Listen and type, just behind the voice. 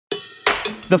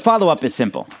The follow-up is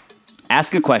simple.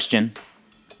 Ask a question,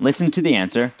 listen to the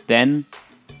answer, then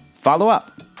follow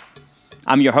up.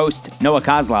 I'm your host, Noah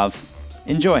Kozlov.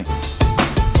 Enjoy.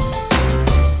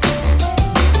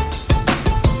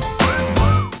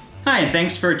 Hi, and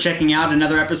thanks for checking out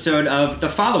another episode of the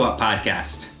Follow-Up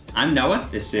Podcast. I'm Noah.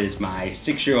 This is my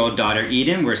 6-year-old daughter,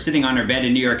 Eden. We're sitting on her bed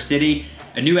in New York City.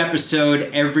 A new episode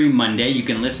every Monday. You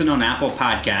can listen on Apple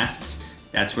Podcasts.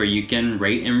 That's where you can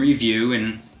rate and review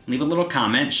and leave a little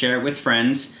comment, share it with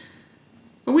friends.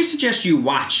 But we suggest you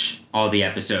watch all the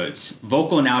episodes.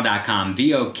 Vokalnow.com,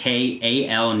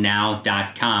 VOKAL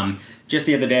now.com. Just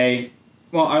the other day,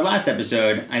 well, our last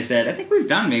episode, I said, I think we've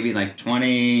done maybe like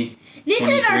 20... This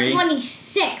 23? is our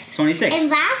 26th. 26.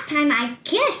 And last time I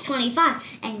guessed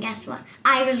 25. And guess what?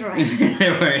 I was right.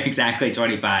 We're exactly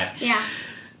 25. Yeah.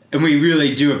 And we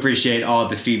really do appreciate all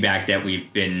the feedback that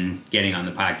we've been getting on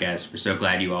the podcast. We're so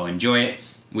glad you all enjoy it.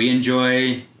 We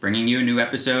enjoy bringing you a new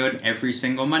episode every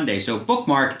single Monday. So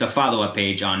bookmark the follow-up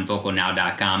page on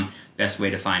vokalnow.com. Best way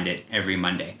to find it every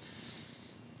Monday.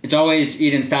 It's always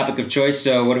Eden's topic of choice,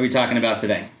 so what are we talking about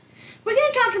today? We're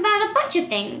going to talk about a bunch of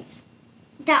things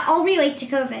that all relate to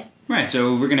COVID. Right,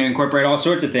 so we're going to incorporate all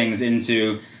sorts of things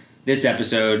into this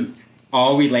episode,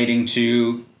 all relating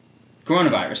to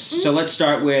coronavirus. Mm-hmm. So let's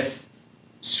start with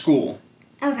school.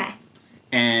 Okay.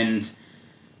 And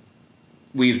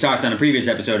we've talked on a previous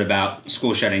episode about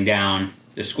school shutting down,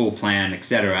 the school plan,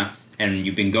 etc. And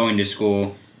you've been going to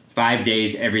school 5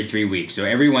 days every 3 weeks. So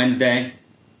every Wednesday,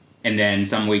 and then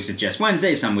some weeks it's just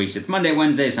Wednesday, some weeks it's Monday,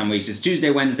 Wednesday, some weeks it's Tuesday,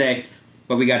 Wednesday.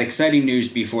 But we got exciting news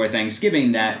before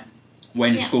Thanksgiving that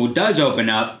when school does open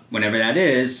up, whenever that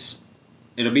is,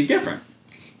 it'll be different.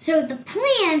 So the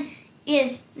plan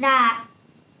is that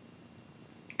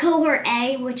cohort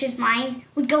A, which is mine,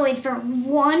 would go in for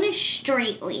 1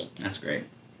 straight week. That's great.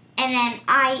 And then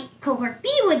cohort B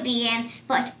would be in,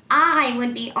 but I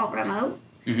would be all remote.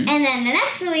 Mm-hmm. And then the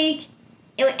next week,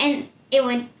 it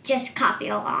would just copy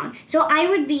along. So I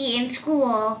would be in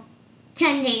school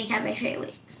 10 days every 3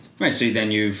 weeks. Right, so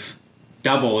then you've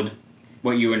doubled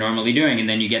what you were normally doing, and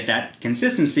then you get that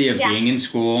consistency of being in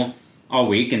school all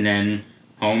week, and then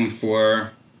home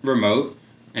for remote,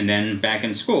 and then back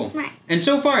in school. Right. And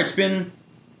so far, it's been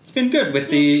good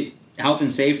with the health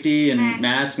and safety and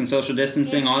masks and social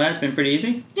distancing. All that's been pretty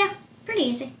easy. Yeah, pretty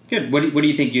easy. Good. What do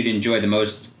you think you'd enjoy the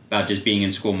most about just being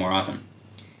in school more often?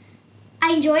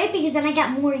 I enjoy it because then I get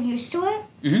more used to it.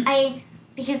 Mm-hmm.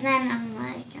 Because then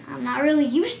I'm not really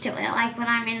used to it, like when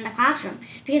I'm in the classroom.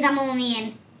 Because I'm only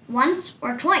in once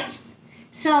or twice.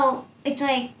 So it's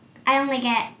like I only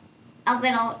get a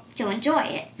little to enjoy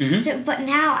it. Mm-hmm. But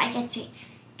now I get to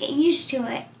get used to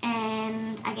it,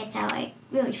 and I get to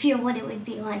really feel what it would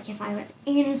be like if I was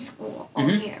in school all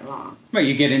year long. Right,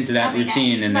 you get into that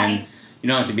routine, and right. then you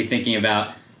don't have to be thinking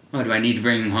about, oh, do I need to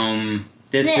bring home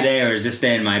this today, or is this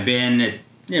stay in my bin?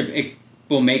 It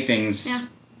will make things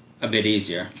a bit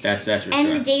easier. That's for sure. And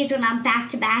the days when I'm back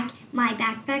to back, my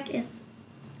backpack is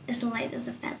light as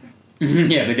a feather.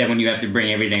 Yeah, but then when you have to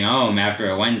bring everything home after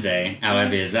a Wednesday, how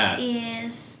heavy is that? It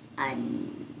is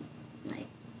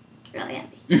really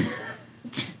heavy.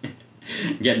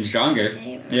 Getting stronger.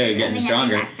 Yeah, you're getting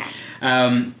stronger.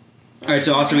 All right,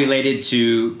 so also related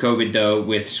to COVID, though,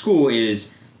 with school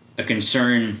is a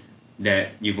concern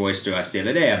that you voiced to us the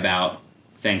other day about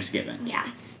Thanksgiving.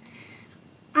 Yes.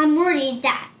 I'm worried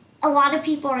that a lot of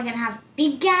people are going to have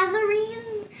big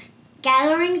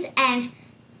gatherings, and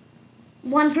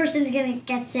one person's going to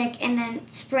get sick and then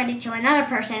spread it to another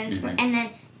person, and then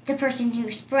the person who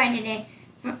spreaded it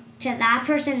to that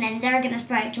person, then they're going to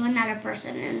spread it to another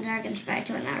person, and they're going to spread it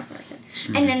to another person.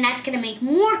 Mm-hmm. And then that's going to make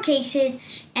more cases,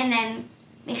 and then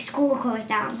make school close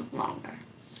down longer.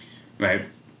 Right.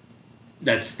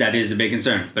 That is a big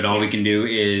concern, but all we can do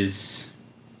is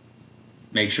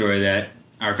make sure that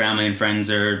our family and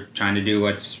friends are trying to do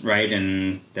what's right,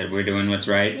 and that we're doing what's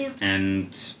right,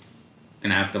 and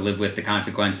gonna have to live with the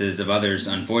consequences of others,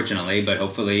 unfortunately, but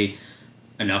hopefully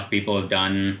enough people have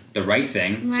done the right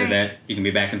thing so that you can be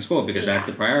back in school, because that's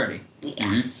a priority. Yeah.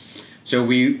 Mm-hmm. So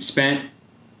we spent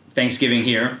Thanksgiving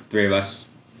here, 3 of us,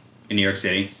 in New York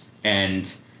City,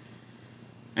 and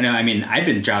I've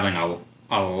been traveling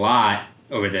a lot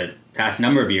over the past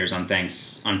number of years on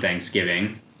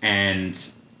Thanksgiving,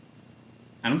 and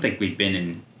I don't think we've been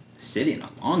in the city in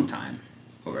a long time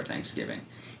over Thanksgiving.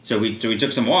 So we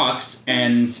took some walks,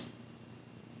 and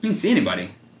we didn't see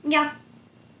anybody. Yeah.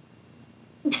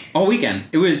 All weekend.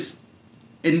 It was,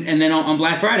 and then on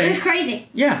Black Friday. It was crazy.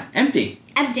 Yeah, empty.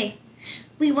 Empty.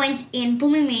 We went in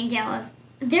Bloomingdale's.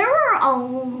 There were a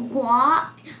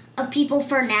lot of people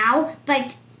for now,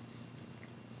 but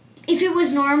if it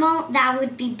was normal, that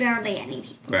would be barely any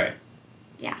people. Right.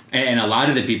 Yeah. And a lot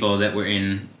of the people that were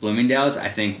in Bloomingdale's, I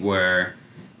think, were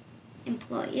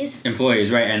employees,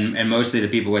 right? And mostly the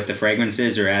people with the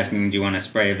fragrances are asking, do you want a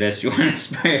spray of this? Do you want a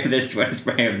spray of this? Do you want a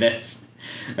spray of this?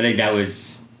 I think that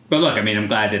was... But look, I mean, I'm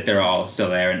glad that they're all still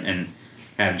there and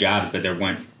have jobs, but there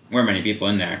weren't many people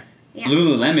in there. Yeah.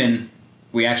 Lululemon,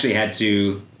 we actually had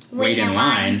to wait in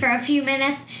line for a few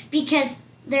minutes because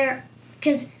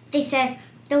they said,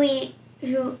 the lady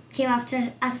who came up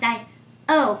to us said,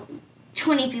 oh,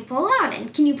 20 people allowed in.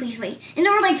 Can you please wait? And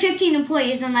there were like 15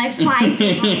 employees and like 5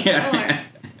 people in the store.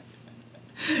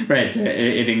 Right. So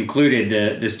it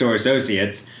included the store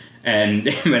associates, but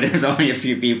there was only a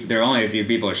few people. There were only a few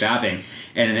people shopping,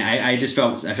 and I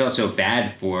felt so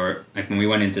bad for, like, when we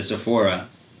went into Sephora.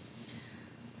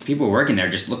 People working there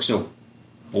just look so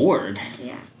bored.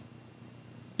 Yeah.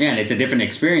 Yeah, and it's a different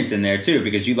experience in there too,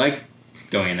 because you like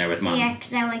going in there with Mom. Yeah,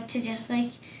 because I like to just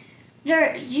like.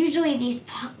 There's usually these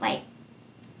like.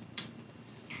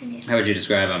 How would you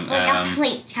describe them? Like a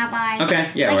plate. How about okay,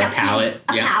 yeah, like or a palette.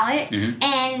 A palette,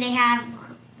 and they have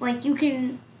like you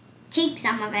can take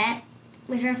some of it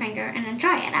with your finger and then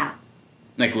try it out.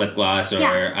 Like lip gloss or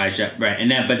eyeshadow,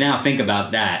 right? But now think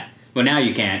about that. Well, now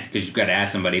you can't because you've got to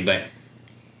ask somebody. But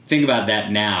think about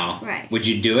that now. Right? Would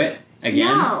you do it again?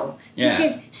 No,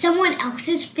 because someone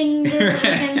else's finger is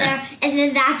in there, and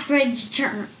then that's where it's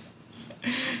turned.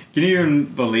 Can you even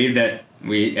believe that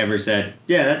we ever said,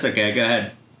 "Yeah, that's okay. Go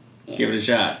ahead, give it a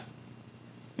shot"?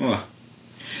 Oh.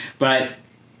 But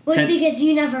well, it's because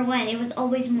you never went. It was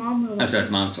always Mom who went. Oh, so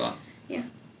it's Mom's fault. Yeah.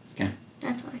 Okay.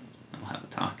 That's why. We'll have a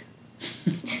talk.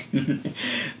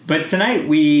 But tonight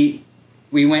we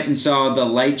went and saw the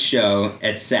light show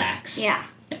at Saks. Yeah.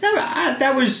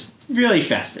 That was really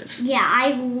festive. Yeah,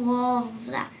 I love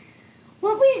that.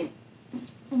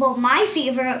 Well, my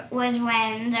favorite was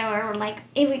when there were like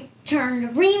it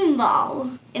turned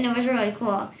rainbow, and it was really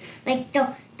cool. Like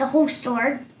the whole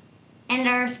store, and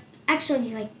there's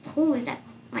actually like poles that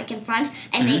like in front,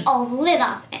 and they all lit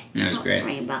up. That was great.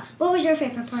 Rainbow. What was your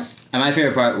favorite part? My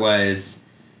favorite part was,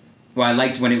 I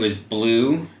liked when it was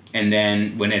blue, and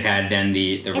then when it had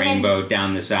the rainbow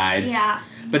down the sides. Yeah.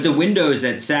 But the windows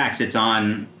at Saks, it's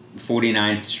on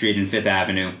 49th Street and 5th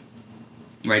Avenue,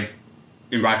 right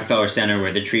in Rockefeller Center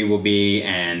where the tree will be,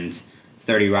 and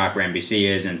 30 Rock where NBC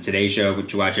is, and Today's Show,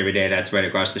 which you watch every day, that's right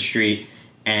across the street.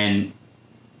 And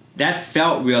that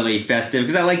felt really festive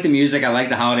because I like the music, I like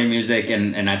the holiday music,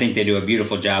 and I think they do a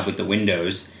beautiful job with the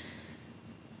windows.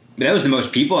 But that was the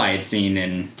most people I had seen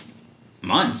in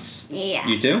months. Yeah.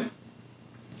 You too?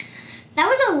 That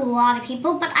was a lot of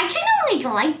people, but I kind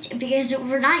of liked it because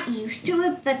we're not used to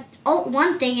it. But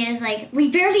one thing is like we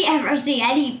barely ever see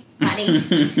anybody,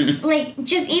 like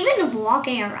just even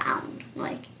walking around,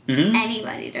 like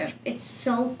anybody. It's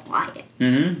so quiet.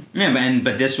 Yeah,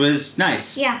 but this was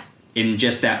nice. Yeah. In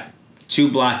just that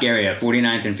 2-block area,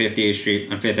 49th and 58th Street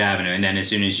on 5th Avenue, and then as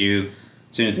soon as we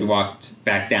walked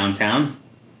back downtown,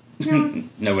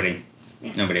 nobody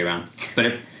around.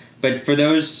 But for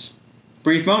those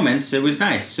brief moments, it was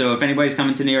nice. So if anybody's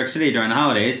coming to New York City during the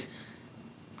holidays,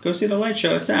 go see the light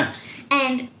show at Saks.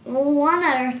 And one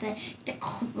other thing, the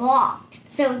clock.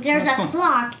 So there's a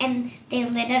clock, and they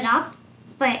lit it up,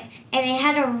 and it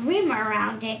had a rim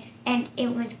around it, and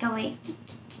it was going.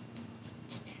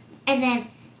 And then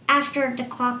after the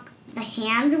clock, the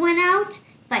hands went out,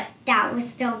 but that was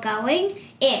still going.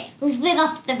 It lit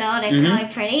up the building really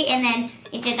pretty, and then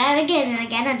it did that again and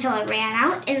again until it ran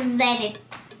out, and then it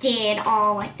did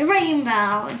all like the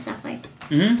rainbow and stuff like that.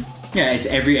 Yeah, it's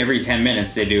every 10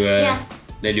 minutes they do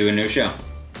a new show.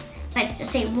 But it's the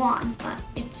same one, but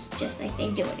it's just like they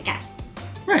do it again.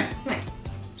 Right.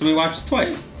 So we watched it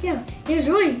twice. Yeah,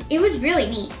 it was really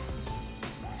neat.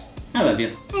 I love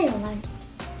you. I love you.